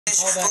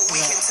All that we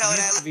can tell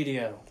that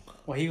video.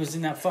 Well, he was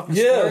in that fucking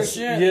yes,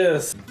 shit.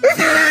 Yes.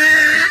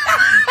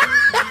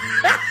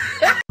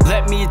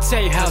 Let me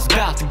tell you how it's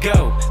about to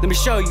go. Let me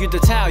show you the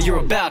towel you're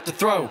about to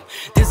throw.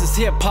 This is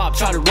hip hop,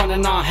 try to run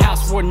in our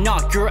house, or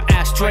knock your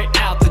ass straight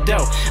out the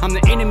door. I'm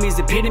the enemy's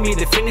epitome,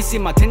 the fantasy,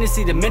 my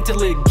tendency to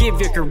mentally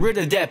give your career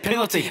the death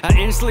penalty. I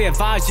instantly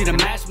advise you to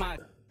match my.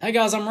 Hey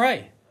guys, I'm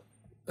Ray.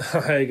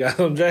 Hey guys,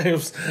 I'm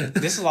James.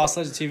 This is Lost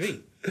Legend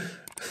TV.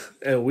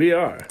 And we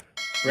are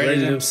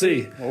Rated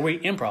MC. Where we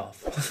improv.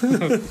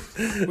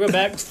 We're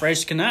back with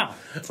Freshy Kanal.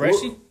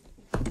 Freshy?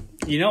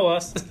 You know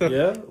us.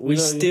 Yeah. We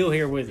still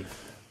here with you.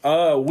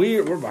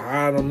 We're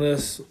behind on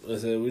this. I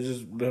said we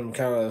just been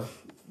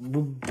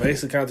we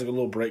basically took a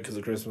little break because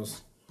of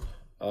Christmas.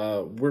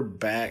 We're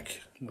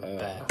back.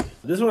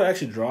 This one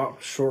actually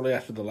dropped shortly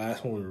after the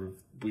last one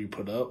we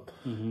put up,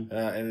 and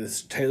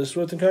it's Taylor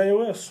Swift and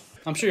Kanye West.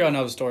 I'm sure y'all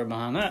know the story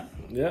behind that.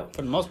 Yeah,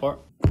 for the most part.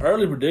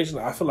 Early prediction.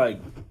 I feel like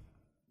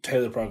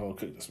Taylor probably gonna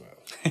cook this man.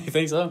 You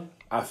think so?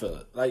 I feel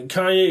it. Like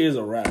Kanye is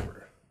a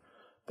rapper,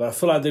 but I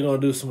feel like they're gonna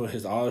do some of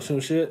his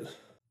auto-tune shit.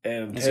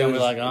 And it's gonna be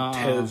like,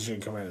 Taylor's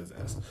gonna come at his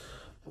ass.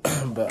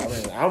 But I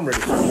mean, I'm ready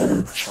for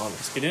it.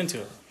 Let's get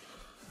into it.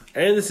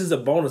 And this is a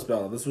bonus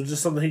battle. This was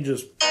just something he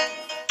just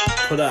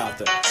put out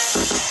there.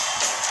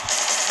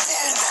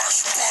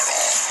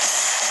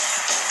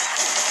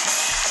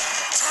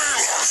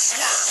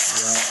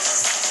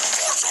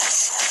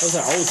 That was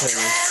that old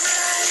Taylor.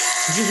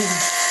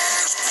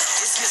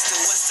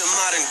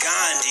 Modern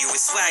Gandhi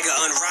with swagger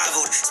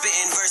unrivaled,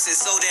 spitting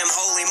verses so damn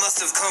holy, must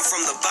have come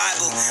from the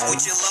Bible.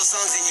 With your love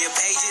songs in your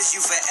pages,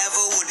 you forever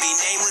would be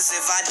nameless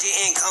if I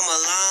didn't come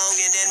along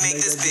and then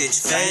make this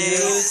bitch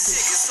famous.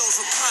 Niggas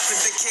social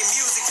poppin' became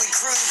musically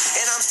crude,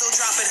 and I'm still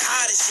dropping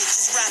hotter shit,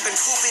 just rapping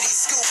poopity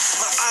scoop.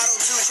 My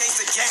auto-tune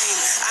changed the game.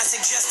 I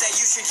suggest that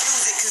you should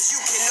use it, cause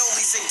you can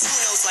only sing two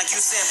notes like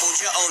you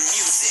sampled your own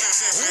music.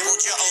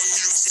 Sampled your own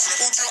music.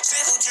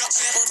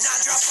 Now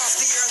drop off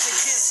the earth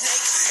again,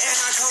 snake, and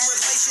I come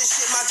replace your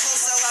shit. My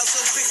clothes sell out so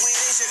quickly,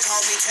 they should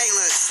call me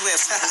Taylor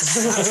Swift.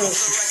 I broke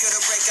the record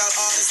to break out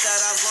artists that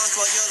I've launched,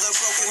 while you're the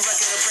broken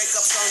record to break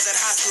up songs that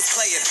high schools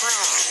play at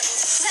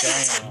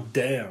prom.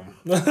 Damn.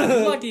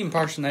 I like the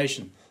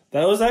impersonation.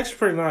 That was actually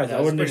pretty nice.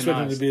 I wasn't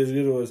expecting nice. it to be as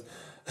good as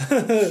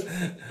it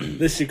was.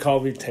 This should call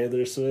me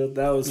Taylor Swift.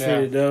 That was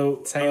pretty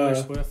dope. Taylor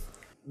Swift.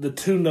 The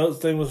two notes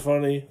thing was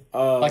funny.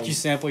 Like you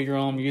sample your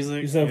own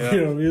music. You sample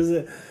your own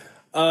music.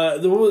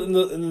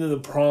 The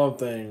prom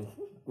thing.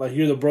 Like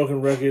you're the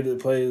broken record that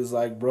plays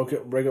like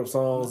breakup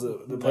songs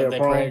that play at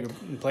prom.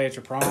 Play at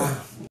your prom.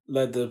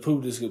 Like the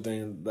poop disco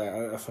thing. Like,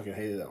 I fucking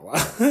hated that a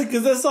lot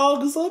because that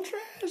song is so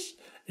trash.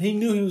 He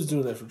knew he was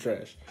doing that for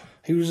trash.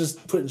 He was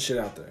just putting shit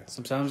out there.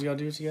 Sometimes you gotta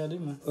do what you gotta do,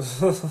 man.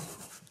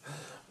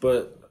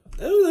 But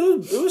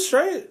it was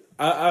straight.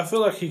 I feel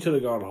like he could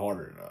have gone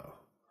harder though.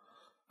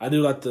 I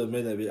do like the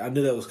midnight beat. I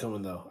knew that was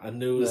coming though. I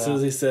knew as soon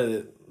as he said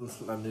it.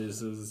 I knew as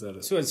soon as he said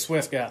it. So what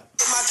Swift got.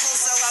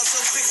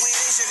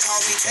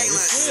 Taylor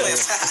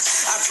Swift.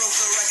 I broke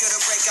the record to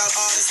break out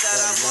artists that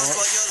I've lost,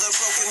 while you're the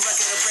broken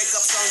record to break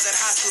up songs that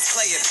high schools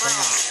play at prom.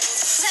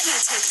 Let me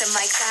take the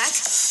mic back.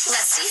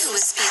 Let's see who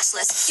is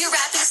speechless. You're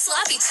rapping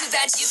sloppy, too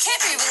bad you can't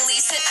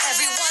re-release it.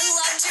 Everyone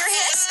loved your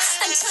hits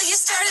until you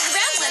started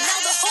rambling. Now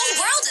the whole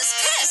world is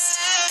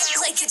pissed.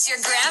 Like it's your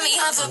Grammy.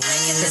 I'm for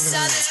breaking the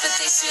silence, but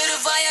they should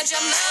have wired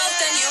your mouth.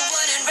 Then you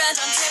wouldn't rant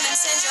on Tim and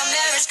send your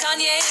marriage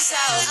Kanye's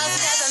out. I've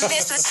never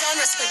missed with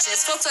genre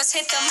switches. Folks must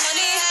hit the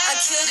money. I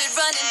killed it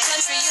running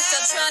country. You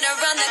still trying to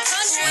run the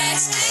country.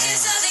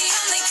 Niggas are the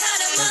only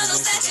kind of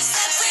models that you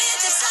slept with.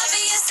 It's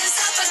obvious as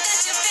fuck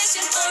that you're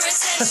fishing for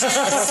attention.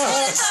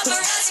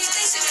 Paparazzi,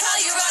 they should call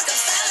you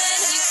Rockefeller.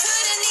 You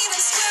couldn't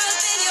even square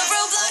up in your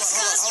Roblox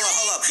costume.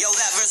 Hold up. Yo,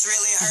 that verse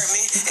really hurt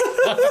me.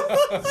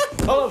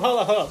 Hold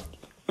up.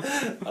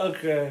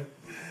 Okay.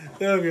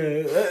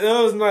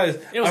 That was nice.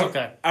 It was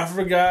okay. I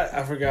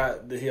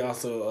forgot that he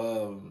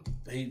also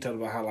he talked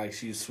about how like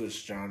she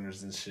switched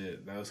genres and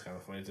shit. That was kind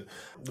of funny too.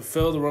 The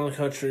Fail to Run the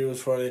Country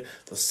was funny.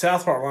 The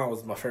South Park line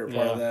was my favorite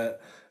part of that.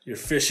 You're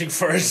fishing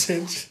for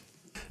attention.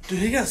 Dude,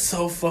 he got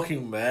so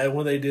fucking mad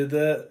when they did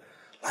that.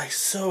 Like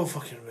so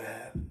fucking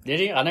mad. Did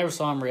he? I never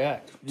saw him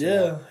react.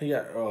 Yeah, he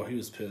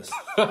was pissed.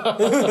 But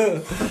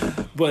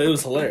it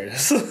was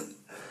hilarious. It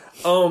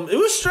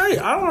was straight.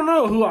 I don't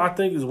know who I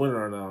think is winning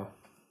right now.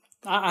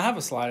 I have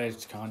a slight edge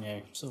to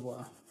Kanye,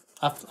 so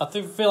I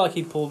feel like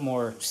he pulled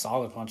more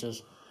solid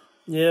punches.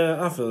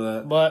 Yeah, I feel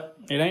that. But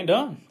it ain't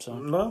done, so.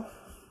 No.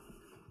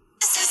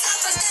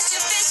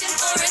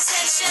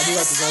 I do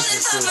like the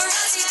vocals too.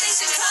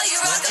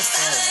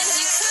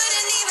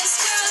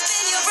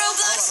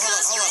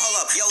 Hold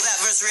up. Yo, that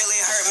verse really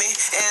hurt me,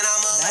 and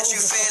I'ma let you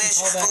finish,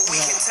 but we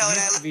can tell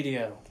that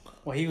video.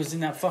 Well, he was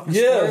in that fucking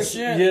shit.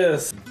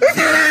 Yes.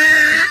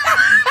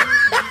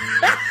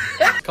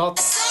 Called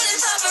that.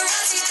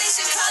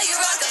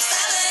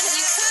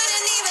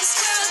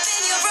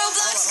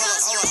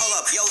 Hold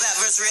up. Yo, that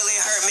verse really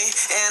hurt me,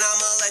 and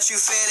I'ma let you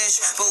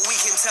finish. But we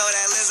can tell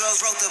that Liz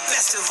Rose wrote the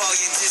best of all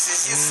your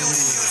disses. You sued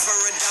a dude for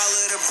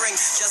 $1 to bring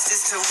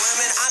justice to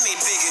women. I made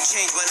bigger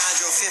change when I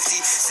drove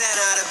 50 cent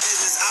out of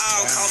business.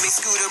 Oh, call me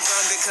Scooter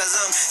Braun because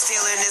I'm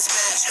stealing this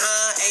match,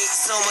 huh? Ate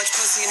so much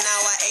pussy, now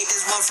I ate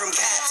this one from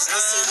Cats. I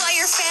see why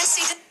you're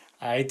fancy.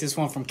 I ate this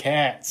one from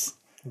Cats.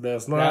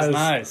 That's nice. That's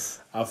nice.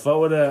 I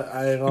fuck with that.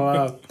 I ain't gonna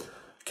lie.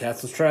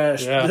 Cats was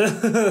trash. Yeah.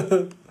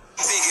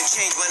 Bigger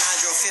change when I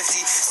drove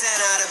 50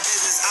 cent out of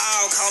business.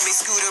 Oh, call me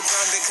Scooter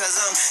Braun because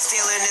I'm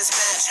stealing this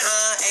match,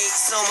 huh? Ate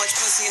so much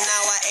pussy,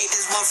 now I ate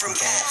this one from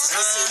Cats.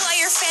 I see why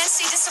you're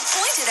fancy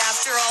disappointed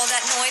after all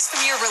that noise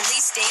from your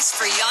release dates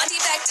for Yachty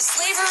back to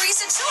slavery's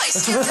a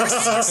choice. Your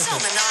verses were so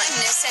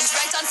monotonous and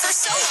dragged on for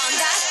so long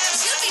that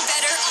you'd be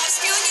better off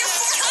spewing your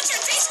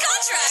 400-page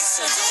contract.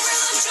 So don't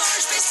rely on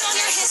George based on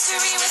your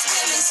history with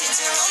women, since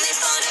you're only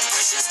fond of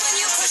bushes when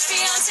you push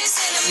fiancés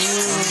in them.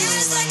 Your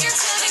career is like your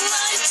clothing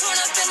line, torn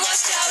up and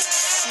washed out.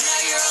 Now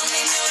you're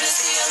only known as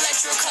the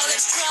electro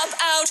college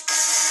dropout.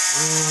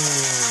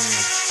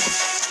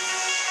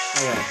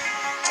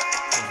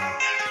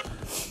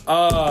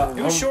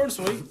 It was short and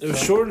sweet. It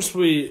was short and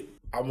sweet.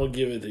 I'm gonna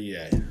give it a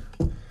yay.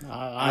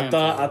 I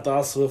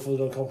thought Swift was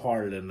gonna come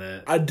harder than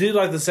that. I did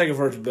like the second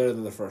verse better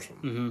than the first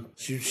one.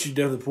 Mm-hmm. She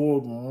definitely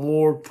pulled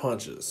more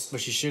punches.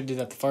 But she should do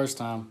that the first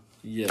time.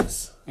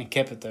 Yes. And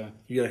kept it there.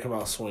 You gotta come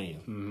out swinging.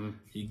 Mm-hmm.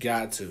 You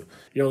got to.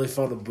 You only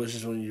find the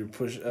bushes when you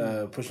pushing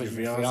your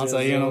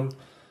fiance. You know.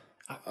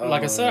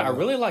 Like I said, I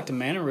really like the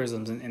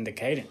mannerisms and the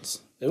cadence.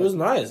 It was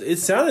nice. It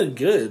sounded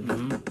good.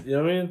 Mm-hmm. You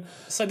know what I mean?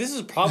 So this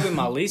is probably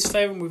my least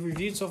favorite we've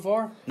reviewed so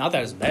far. Not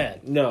that it's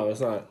bad. No,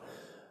 it's not.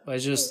 But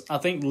it's just, I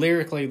think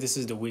lyrically this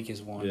is the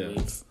weakest one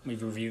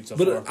we've reviewed so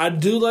far. But I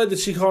do like that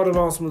she called him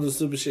on some of the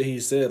stupid shit he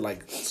said,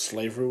 like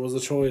slavery was a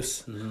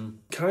choice. Mm-hmm.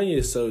 Kanye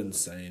is so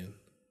insane.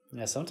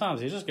 Yeah,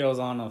 sometimes he just goes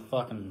on a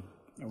fucking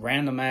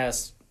random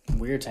ass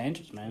weird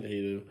tangents, man.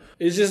 He do.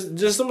 It's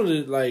just some of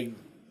the like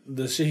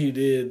the shit he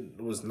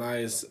did was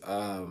nice.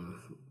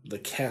 The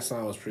cat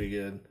sign was pretty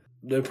good.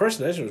 The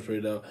impersonation was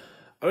pretty dope.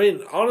 I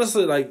mean,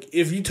 honestly, like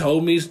if you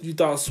told me you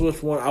thought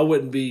Swift won, I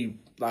wouldn't be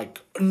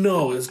like,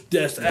 no,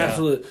 that's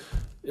absolute.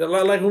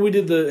 Like when we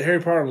did the Harry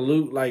Potter and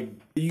Luke, like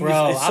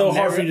it's so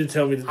hard for you to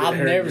tell me. I've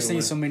never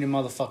seen so many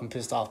motherfucking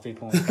pissed off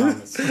people in the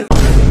comments.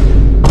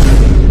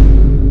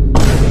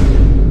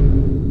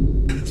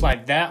 It's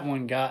like that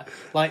one got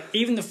like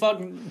even the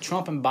fucking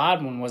Trump and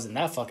Biden one wasn't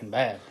that fucking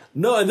bad.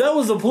 No, and that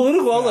was a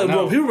political. I was like,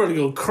 bro, people are gonna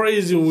go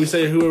crazy when we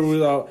say whoever we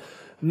thought.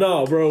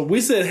 No, bro,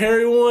 we said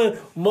Harry won.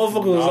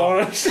 Motherfucker was on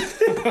our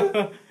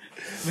shit.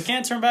 We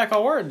can't turn back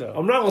our word though.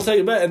 I'm not gonna take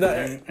it back. And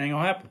that ain't gonna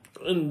happen.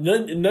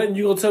 Nothing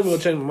you gonna tell me will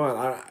change my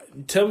mind.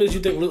 Tell me that you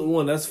think Luke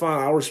won. That's fine.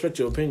 I respect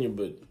your opinion,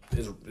 but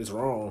it's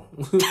wrong.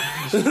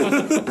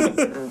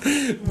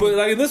 But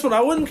like in this one,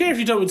 I wouldn't care if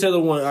you told me Taylor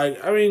won.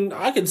 I mean,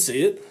 I could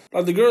see it.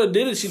 Like the girl that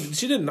did it,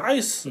 she did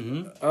nice.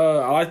 Mm-hmm.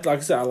 Like I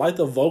said, I like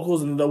the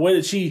vocals and the way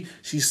that she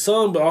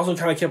sung, but also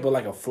kind of kept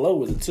a flow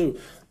with it too.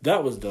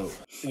 That was dope.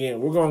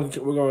 Again, we're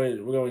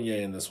going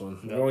yay in this one.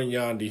 Yep. We're going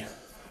Yandi.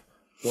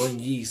 Going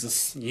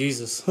Jesus.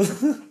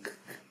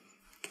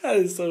 God,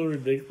 it's so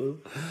ridiculous.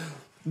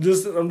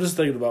 I'm just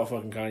thinking about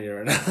fucking Kanye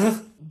right now.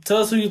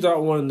 Tell us who you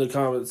thought won in the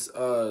comments.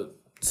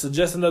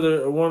 Suggest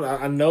another one.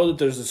 I know that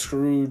there's a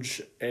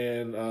Scrooge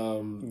and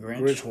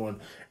Grinch one,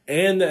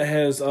 and that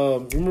has.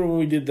 Remember when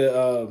we did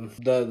the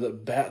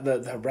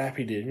rap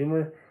he did?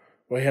 Remember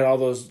where he had all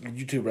those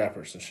YouTube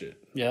rappers and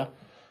shit? Yeah.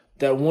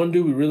 That one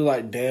dude we really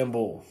like, Dan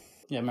Bull.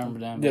 Yeah, I remember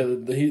Dan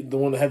Bull. Yeah, the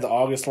one that had the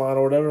August line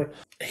or whatever.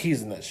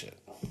 He's in that shit.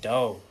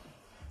 Dope.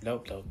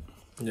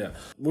 Yeah,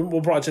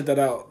 we'll probably check that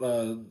out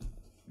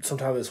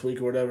sometime this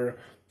week or whatever.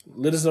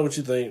 Let us know what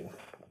you think.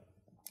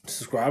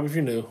 Subscribe if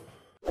you're new.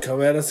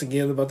 Come at us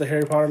again about the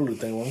Harry Potter loot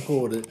thing. I'm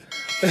cool with it.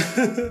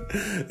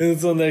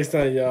 Until next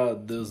time, y'all.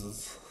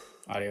 Deuces.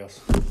 Adios.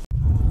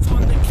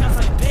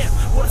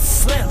 What a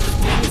slam.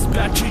 Bring us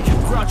back to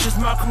your grouches.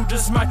 My crew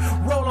just might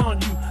roll on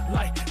you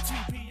like